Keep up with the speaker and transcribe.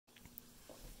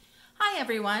Hi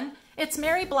everyone, it's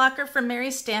Mary Blocker from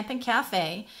Mary's Stampin'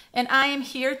 Cafe, and I am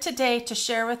here today to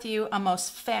share with you a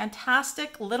most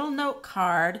fantastic little note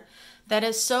card that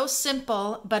is so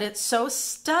simple, but it's so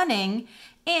stunning.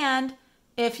 And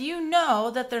if you know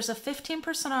that there's a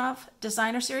 15% off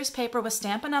designer series paper with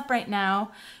Stampin' Up right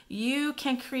now, you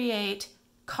can create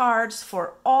cards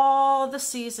for all the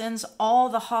seasons, all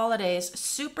the holidays,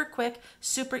 super quick,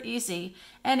 super easy,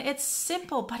 and it's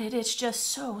simple, but it is just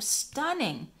so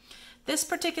stunning. This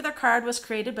particular card was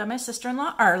created by my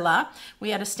sister-in-law, Arla. We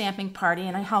had a stamping party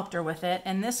and I helped her with it,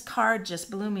 and this card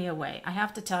just blew me away, I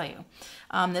have to tell you.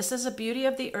 This is a Beauty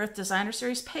of the Earth Designer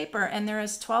Series paper, and there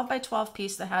is 12 by 12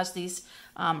 piece that has these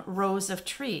rows of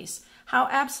trees. How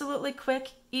absolutely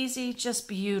quick, easy, just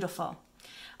beautiful.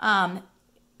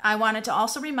 I wanted to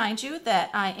also remind you that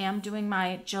I am doing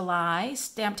my July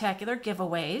Stamptacular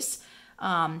giveaways.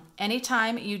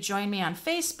 Anytime you join me on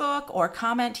Facebook or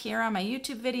comment here on my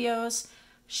YouTube videos,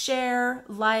 share,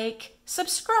 like,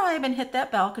 subscribe, and hit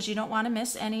that bell because you don't want to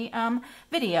miss any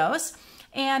videos.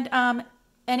 And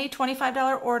any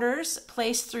 $25 orders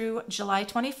placed through July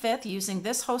 25th using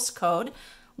this host code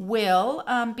will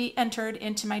be entered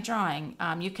into my drawing.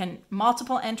 You can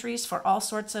multiple entries for all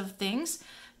sorts of things.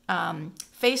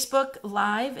 Facebook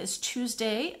Live is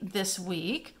Tuesday this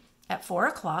week at 4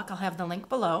 o'clock. I'll have the link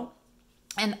below.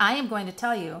 And I am going to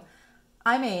tell you,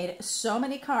 I made so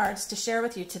many cards to share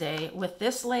with you today with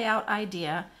this layout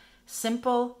idea.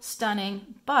 Simple,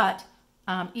 stunning, but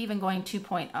even going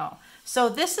 2.0. So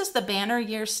this is the Banner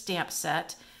Year stamp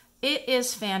set. It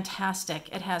is fantastic.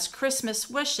 It has Christmas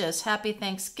wishes, Happy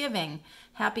Thanksgiving,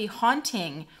 Happy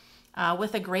Haunting,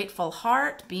 with a grateful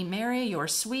heart, Be Merry, You're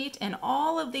Sweet, and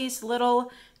all of these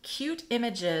little cute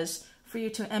images for you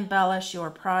to embellish your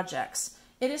projects.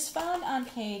 It is found on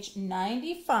page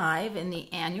 95 in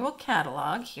the annual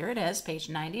catalog. Here it is, page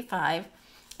 95.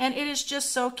 And it is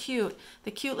just so cute.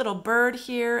 The cute little bird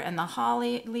here and the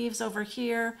holly leaves over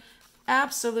here.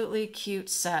 Absolutely cute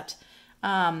set.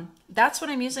 That's what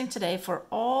I'm using today for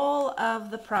all of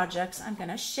the projects I'm going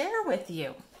to share with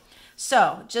you.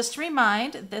 So just to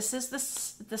remind, this is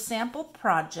the sample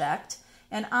project.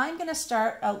 And I'm going to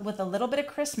start with a little bit of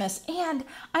Christmas. And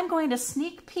I'm going to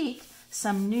sneak peek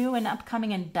some new and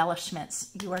upcoming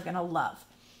embellishments you are going to love.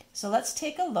 So let's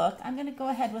take a look. I'm going to go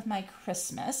ahead with my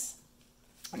Christmas.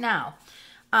 Now,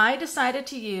 I decided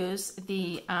to use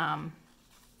the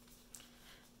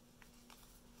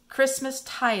Christmas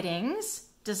Tidings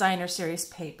Designer Series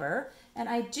paper, and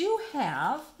I do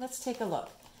have, let's take a look.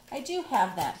 I do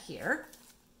have that here.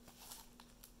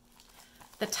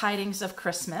 The Tidings of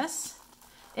Christmas.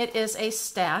 It is a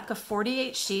stack of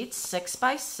 48 sheets, 6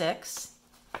 by 6.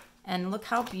 And look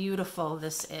how beautiful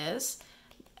this is.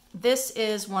 This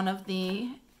is one of the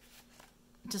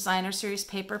Designer Series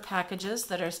paper packages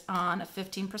that is on a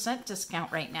 15%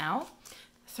 discount right now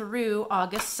through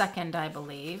August 2nd, I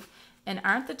believe. And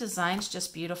aren't the designs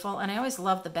just beautiful? And I always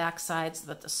love the back sides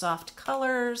with the soft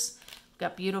colors. We've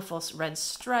got beautiful red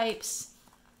stripes.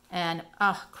 And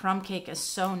crumb cake is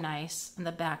so nice in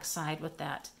the back side with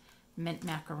that mint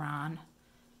macaron.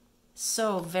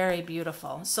 So very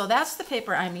beautiful. So that's the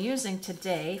paper I'm using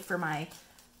today for my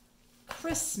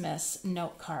Christmas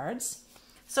note cards.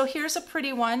 So here's a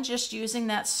pretty one, just using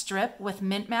that strip with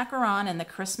mint macaron and the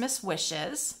Christmas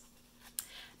wishes.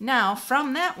 Now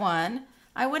from that one,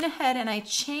 I went ahead and I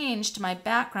changed my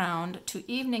background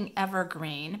to Evening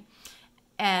Evergreen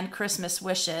and Christmas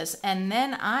wishes. And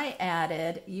then I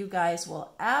added, you guys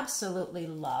will absolutely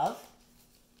love,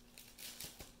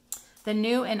 the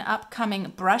new and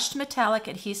upcoming brushed metallic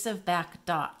adhesive back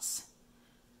dots.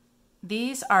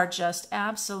 These are just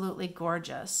absolutely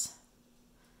gorgeous.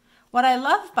 What I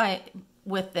love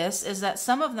with this is that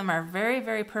some of them are very,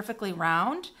 very perfectly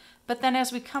round, but then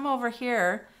as we come over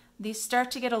here, these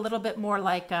start to get a little bit more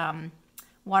like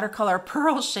watercolor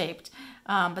pearl shaped,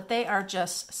 but they are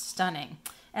just stunning.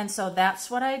 And so that's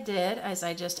what I did, is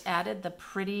I just added the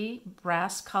pretty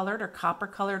brass colored or copper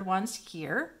colored ones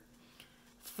here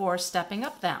for stepping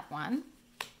up that one.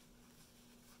 It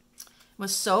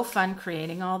was so fun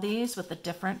creating all these with the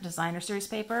different Designer Series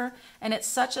paper, and it's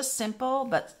such a simple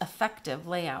but effective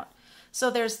layout. So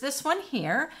there's this one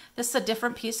here. This is a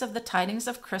different piece of the Tidings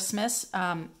of Christmas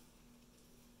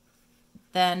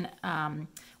then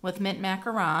with mint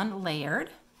macaron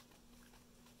layered.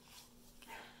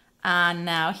 And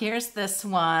now here's this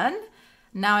one.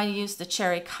 Now I used the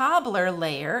cherry cobbler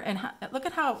layer, and look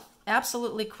at how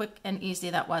absolutely quick and easy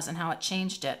that was and how it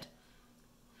changed it.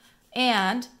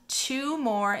 And two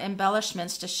more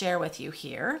embellishments to share with you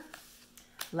here.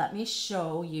 Let me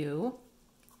show you.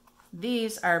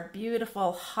 These are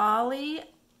beautiful holly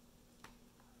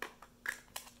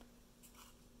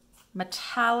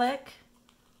metallic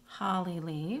holly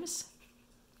leaves.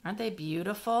 Aren't they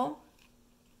beautiful?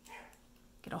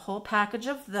 Get a whole package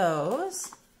of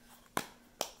those.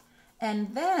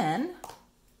 And then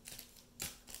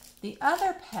the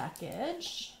other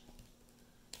package.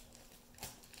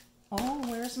 Oh,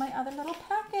 where's my other little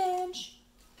package?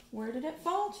 Where did it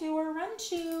fall to or run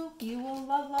to? You will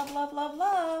love, love, love, love,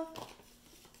 love.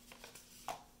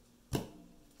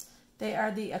 They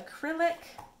are the acrylic,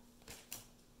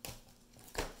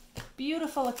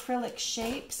 beautiful acrylic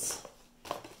shapes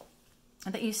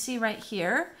that you see right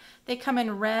here. They come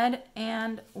in red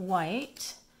and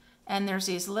white, and there's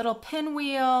these little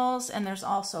pinwheels, and there's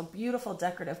also beautiful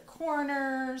decorative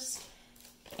corners.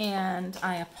 And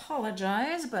I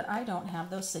apologize, but I don't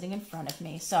have those sitting in front of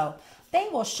me. So they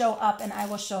will show up, and I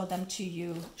will show them to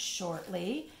you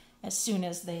shortly as soon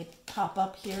as they pop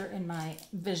up here in my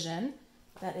vision.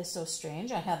 That is so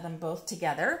strange. I have them both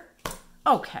together.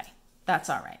 Okay, that's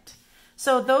all right.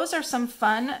 So those are some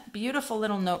fun, beautiful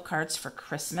little note cards for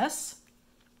Christmas.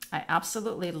 I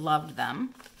absolutely loved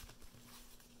them.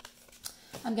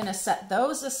 I'm going to set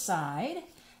those aside.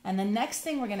 And the next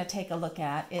thing we're going to take a look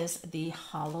at is the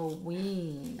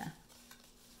Halloween.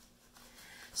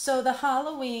 So the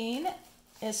Halloween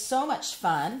is so much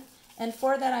fun. And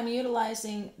for that, I'm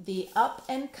utilizing the up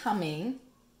and coming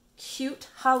Cute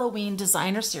Halloween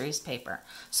Designer Series paper.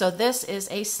 So this is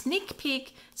a sneak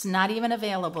peek. It's not even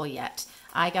available yet.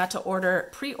 I got to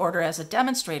pre-order as a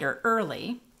demonstrator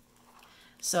early.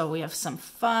 So we have some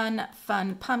fun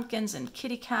pumpkins and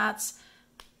kitty cats,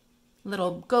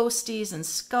 little ghosties and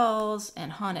skulls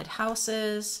and haunted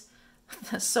houses.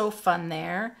 So fun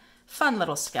there. Fun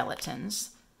little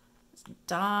skeletons.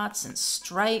 Dots and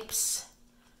stripes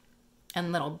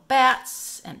and little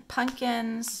bats and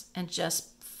pumpkins and just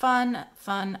fun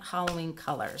Halloween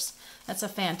colors. That's a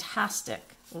fantastic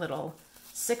little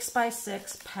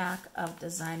 6x6 pack of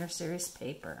Designer Series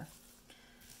paper.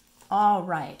 All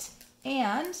right,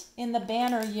 and in the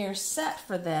banner year set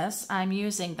for this, I'm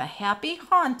using the Happy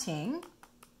Haunting,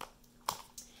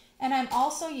 and I'm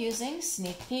also using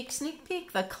Sneak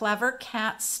Peek, the Clever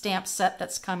Cat stamp set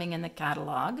that's coming in the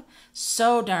catalog.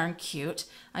 So darn cute.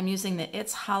 I'm using the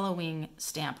It's Halloween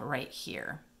stamp right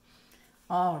here.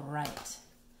 All right.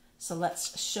 So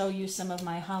let's show you some of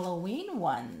my Halloween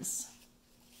ones.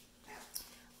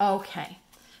 Okay,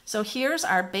 so here's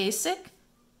our basic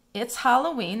It's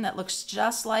Halloween that looks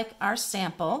just like our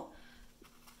sample.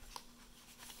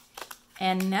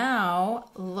 And now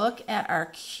look at our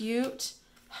cute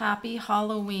Happy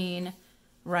Halloween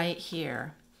right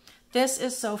here. This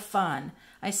is so fun.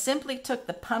 I simply took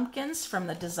the pumpkins from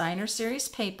the Designer Series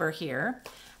paper here.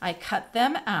 I cut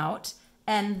them out.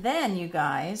 And then, you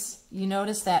guys, you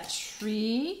notice that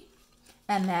tree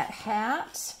and that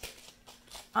hat.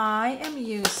 I am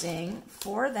using,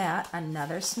 for that,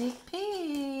 another sneak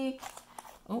peek.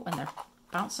 Oh, and they're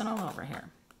bouncing all over here.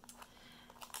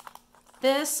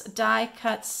 This die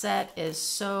cut set is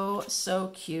so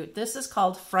cute. This is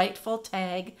called Frightful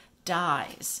Tag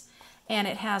Dies. And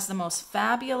it has the most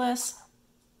fabulous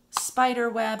spider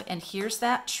web. And here's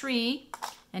that tree.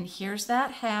 And here's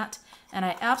that hat. And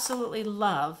I absolutely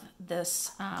love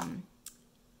this,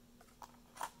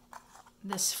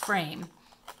 this frame.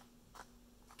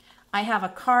 I have a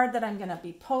card that I'm going to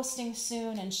be posting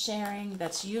soon and sharing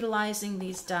that's utilizing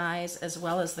these dies as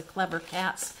well as the Clever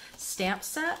Cats stamp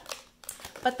set.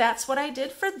 But that's what I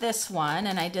did for this one,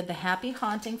 and I did the Happy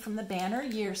Haunting from the banner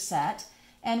year set.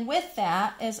 And with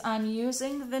that is I'm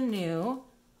using the new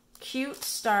Cute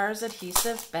Stars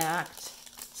adhesive backed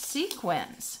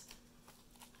sequins.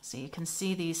 So you can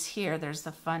see these here. There's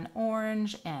the fun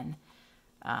orange and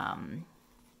I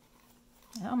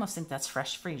almost think that's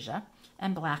fresh freesia,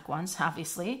 and black ones,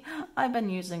 obviously. I've been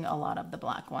using a lot of the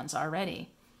black ones already.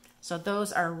 So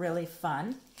those are really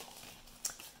fun.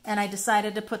 And I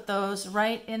decided to put those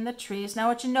right in the trees. Now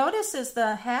what you notice is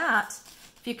the hat,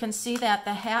 if you can see that,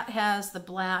 the hat has the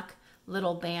black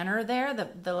little banner there, the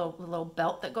little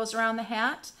belt that goes around the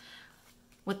hat.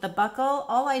 With the buckle,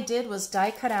 all I did was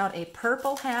die cut out a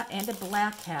purple hat and a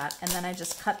black hat, and then I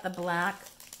just cut the black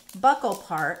buckle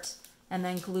part and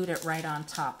then glued it right on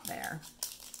top there.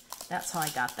 That's how I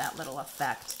got that little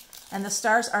effect. And the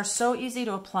stars are so easy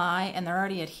to apply, and they're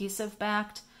already adhesive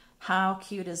backed. How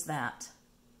cute is that?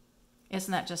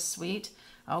 Isn't that just sweet?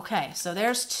 Okay, so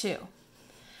there's two.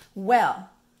 Well,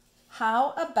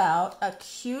 how about a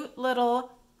cute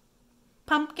little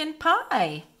pumpkin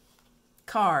pie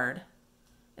card?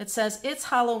 It says It's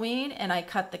Halloween, and I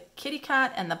cut the kitty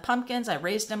cat and the pumpkins. I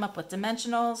raised them up with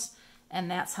dimensionals, and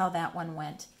that's how that one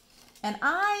went. And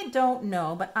I don't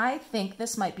know, but I think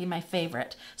this might be my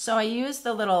favorite. So I use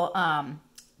the little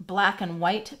black and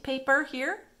white paper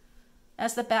here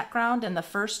as the background, and the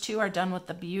first two are done with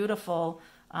the beautiful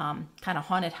kind of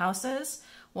haunted houses.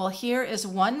 Well, here is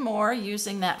one more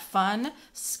using that fun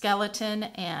skeleton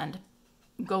and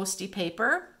ghosty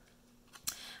paper.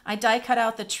 I die cut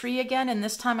out the tree again, and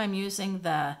this time I'm using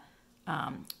the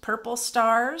purple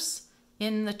stars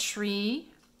in the tree.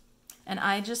 And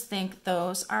I just think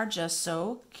those are just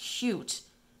so cute.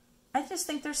 I just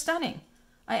think they're stunning.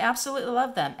 I absolutely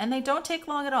love them. And they don't take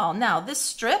long at all. Now, this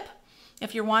strip,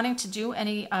 if you're wanting to do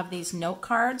any of these note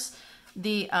cards,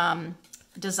 the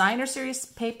designer series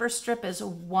paper strip is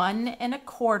 1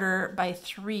 1/4 by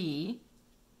 3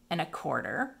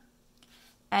 1/4.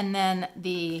 And then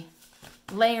the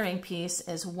layering piece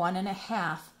is 1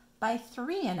 1/2 by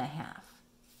 3 1/2.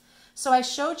 So I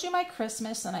showed you my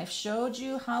Christmas and I've showed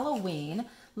you Halloween.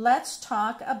 Let's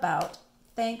talk about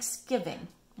Thanksgiving,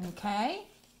 okay?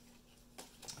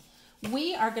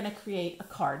 We are going to create a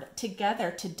card together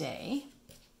today.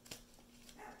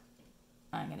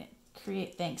 I'm going to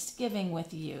create Thanksgiving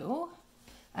with you.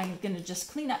 I'm going to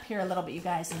just clean up here a little bit, you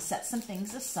guys, and set some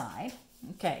things aside.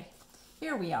 Okay,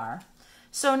 here we are.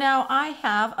 So now I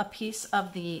have a piece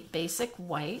of the basic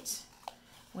white,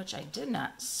 which I did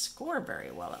not score very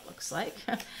well, it looks like.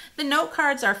 The note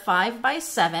cards are 5 by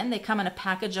 7. They come in a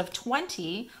package of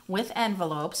 20 with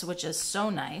envelopes, which is so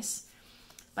nice.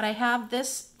 But I have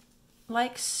this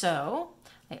like so.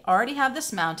 I already have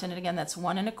this mounted, and again, that's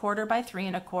 1 1/4 by 3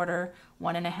 1/4,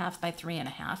 1 1/2 by 3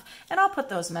 1/2. And I'll put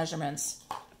those measurements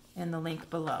in the link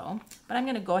below. But I'm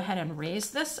gonna go ahead and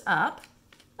raise this up.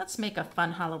 Let's make a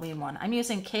fun Halloween one. I'm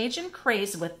using Cajun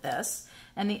Craze with this.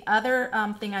 And the other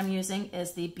thing I'm using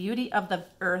is the Beauty of the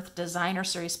Earth Designer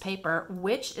Series paper,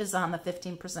 which is on the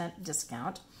 15%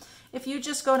 discount. If you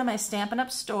just go to my Stampin' Up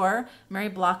store,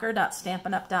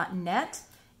 maryblocker.stampinup.net,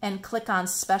 and click on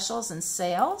specials and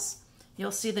sales,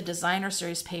 you'll see the Designer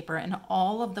Series paper and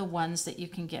all of the ones that you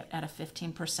can get at a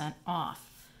 15% off.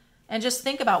 And just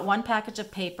think about one package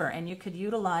of paper and you could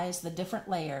utilize the different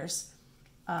layers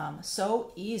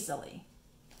so easily.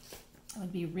 It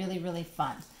would be really, really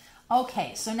fun.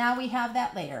 Okay, so now we have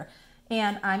that layer,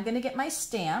 and I'm going to get my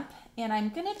stamp, and I'm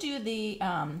going to do the,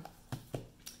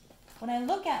 when I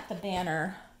look at the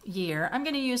banner year, I'm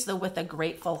going to use the With a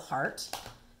Grateful Heart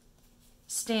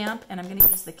stamp, and I'm going to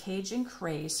use the Cajun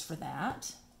Craze for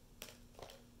that.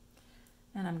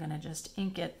 And I'm going to just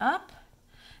ink it up.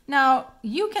 Now,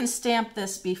 you can stamp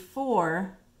this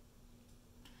before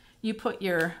you put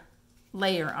your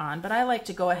layer on, but I like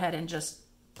to go ahead and just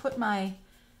put my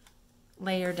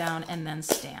layer down and then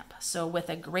stamp. So With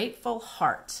a Grateful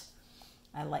Heart.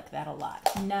 I like that a lot.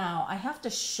 Now I have to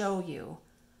show you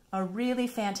a really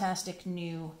fantastic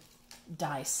new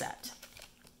die set.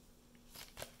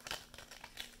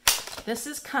 This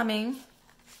is coming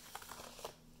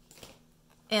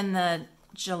in the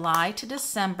July to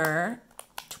December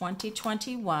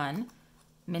 2021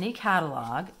 mini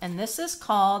catalog, and this is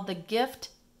called the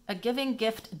Giving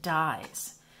Gift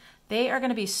Dies. They are going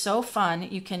to be so fun.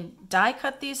 You can die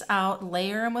cut these out,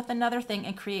 layer them with another thing,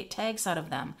 and create tags out of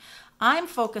them. I'm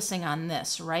focusing on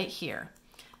this right here.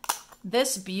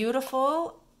 This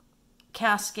beautiful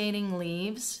cascading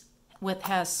leaves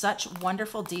has such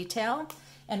wonderful detail.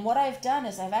 And what I've done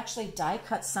is I've actually die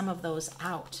cut some of those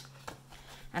out.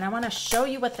 And I want to show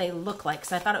you what they look like,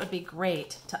 because I thought it would be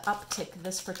great to uptick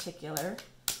this particular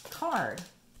card.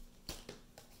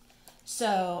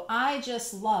 So I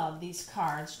just love these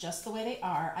cards just the way they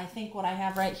are. I think what I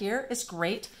have right here is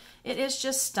great. It is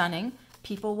just stunning.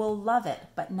 People will love it.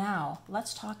 But now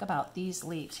let's talk about these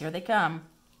leaves. Here they come.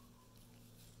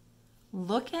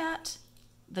 Look at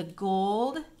the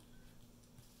gold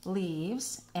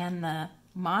leaves and the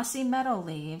mossy meadow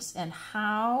leaves, and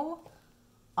how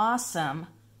awesome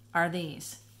are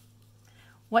these.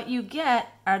 What you get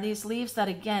are these leaves that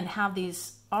again have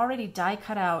these already die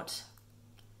cut out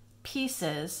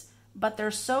pieces, but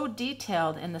they're so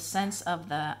detailed in the sense of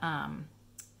the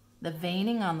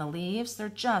veining on the leaves. They're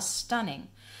just stunning.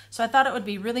 So I thought it would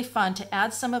be really fun to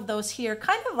add some of those here,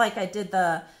 kind of like I did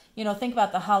the, you know, think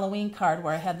about the Halloween card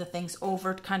where I had the things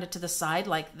over kind of to the side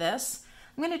like this.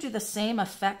 I'm going to do the same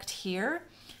effect here,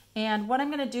 and what I'm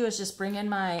going to do is just bring in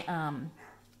my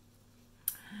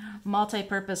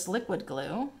multi-purpose liquid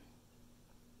glue,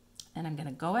 and I'm going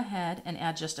to go ahead and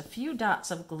add just a few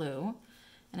dots of glue.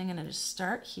 And I'm going to just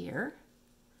start here,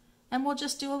 and we'll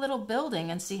just do a little building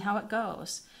and see how it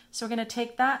goes. So we're going to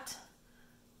take that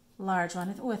large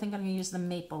one. Oh, I think I'm going to use the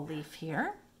maple leaf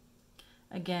here.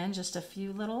 Again, just a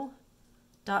few little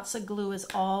dots of glue is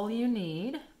all you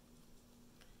need.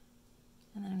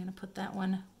 And then I'm going to put that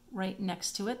one right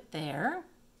next to it there.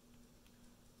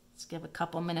 Let's give a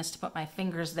couple minutes to put my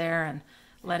fingers there and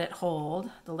let it hold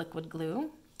the liquid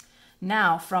glue.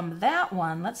 Now from that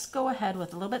one, let's go ahead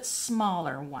with a little bit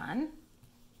smaller one.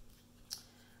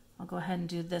 I'll go ahead and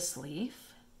do this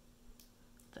leaf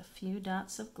with a few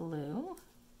dots of glue.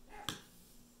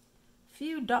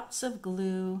 Few dots of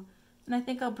glue, and I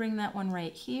think I'll bring that one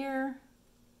right here.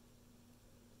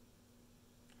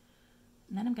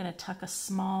 And then I'm going to tuck a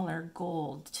smaller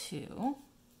gold too.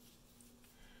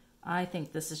 I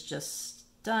think this is just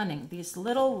stunning. These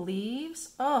little leaves,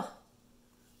 oh,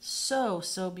 so,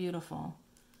 so beautiful.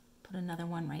 Put another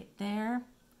one right there.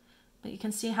 But you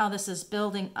can see how this is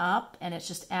building up and it's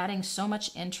just adding so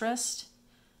much interest.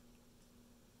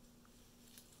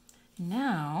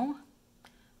 Now,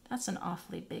 that's an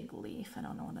awfully big leaf. I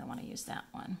don't know whether I want to use that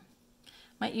one.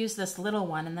 Might use this little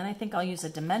one, and then I think I'll use a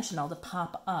dimensional to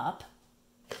pop up.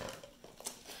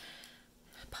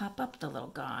 Pop up the little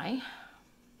guy.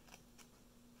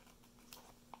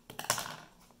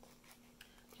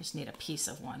 Just need a piece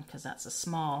of one because that's a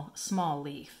small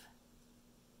leaf.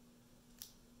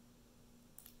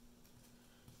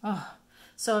 Oh,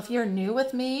 so if you're new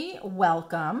with me,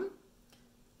 welcome.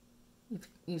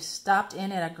 You've stopped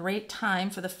in at a great time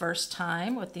for the first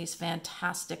time with these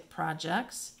fantastic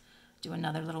projects. Do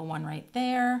another little one right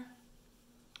there.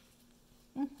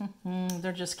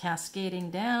 They're just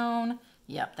cascading down.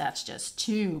 Yep, that's just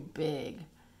too big.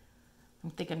 I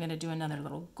think I'm going to do another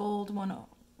little gold one.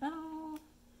 Oh,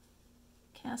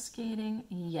 cascading.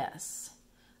 Yes,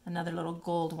 another little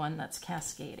gold one that's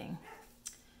cascading.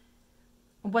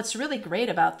 What's really great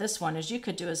about this one is you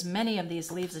could do as many of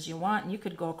these leaves as you want, and you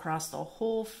could go across the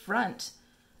whole front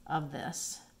of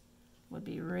this. Would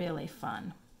be really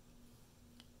fun.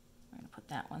 I'm going to put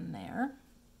that one there.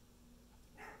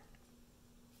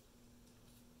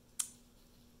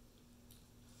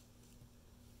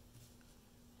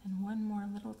 And one more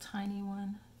little tiny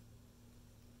one.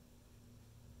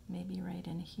 Maybe right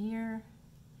in here.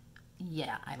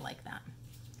 Yeah, I like that.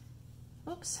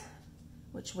 Oops.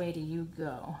 Which way do you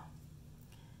go?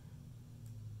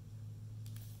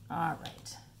 All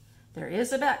right. There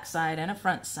is a back side and a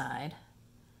front side.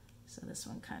 So this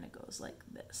one kind of goes like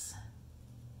this.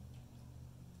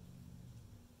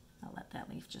 I'll let that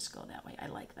leaf just go that way. I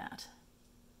like that.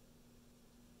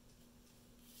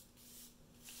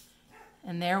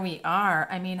 And there we are.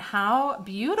 I mean, how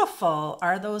beautiful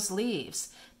are those leaves?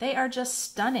 They are just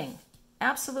stunning.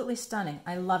 Absolutely stunning.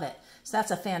 I love it. So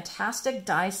that's a fantastic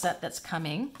die set that's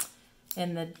coming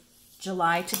in the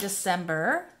July to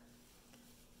December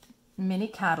mini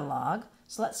catalog.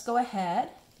 So let's go ahead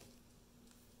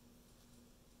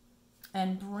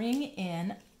and bring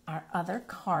in our other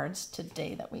cards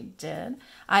today that we did.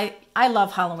 I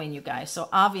love Halloween, you guys. So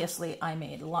obviously I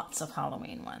made lots of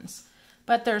Halloween ones,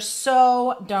 but they're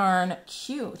so darn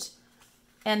cute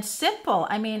and simple.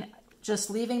 I mean,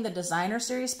 just leaving the designer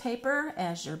series paper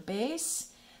as your base.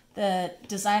 The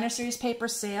designer series paper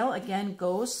sale again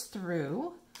goes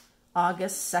through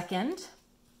August 2nd.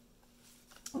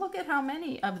 Look at how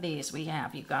many of these we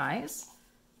have, you guys.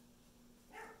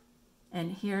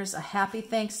 And here's a Happy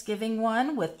Thanksgiving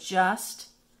one with just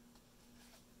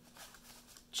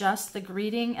the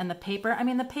greeting and the paper. I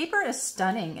mean, the paper is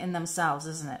stunning in themselves,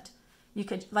 isn't it? You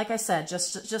could, like I said,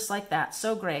 just like that.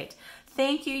 So great.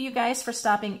 Thank you, you guys, for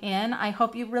stopping in. I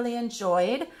hope you really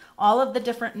enjoyed all of the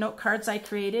different note cards I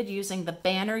created using the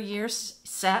Banner Year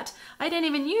set. I didn't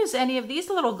even use any of these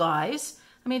little guys.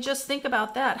 I mean, just think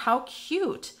about that. How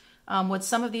cute would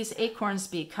some of these acorns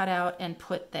be cut out and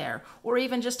put there? Or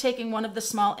even just taking one of the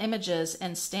small images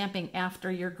and stamping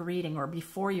after your greeting or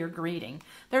before your greeting.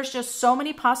 There's just so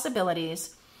many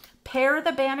possibilities. Pair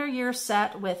the Banner Year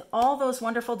set with all those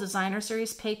wonderful designer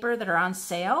series paper that are on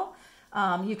sale.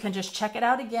 You can just check it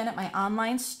out again at my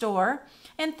online store.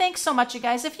 And thanks so much, you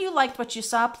guys. If you liked what you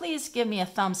saw, please give me a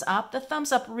thumbs up. The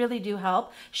thumbs up really do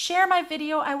help. Share my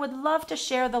video. I would love to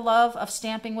share the love of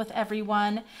stamping with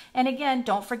everyone. And again,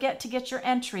 don't forget to get your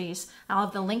entries. I'll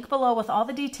have the link below with all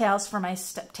the details for my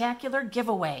spectacular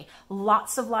giveaway.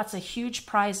 Lots of huge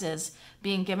prizes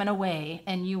being given away,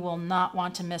 and you will not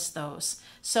want to miss those.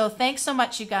 So thanks so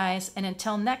much, you guys. And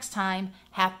until next time,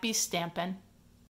 happy stamping.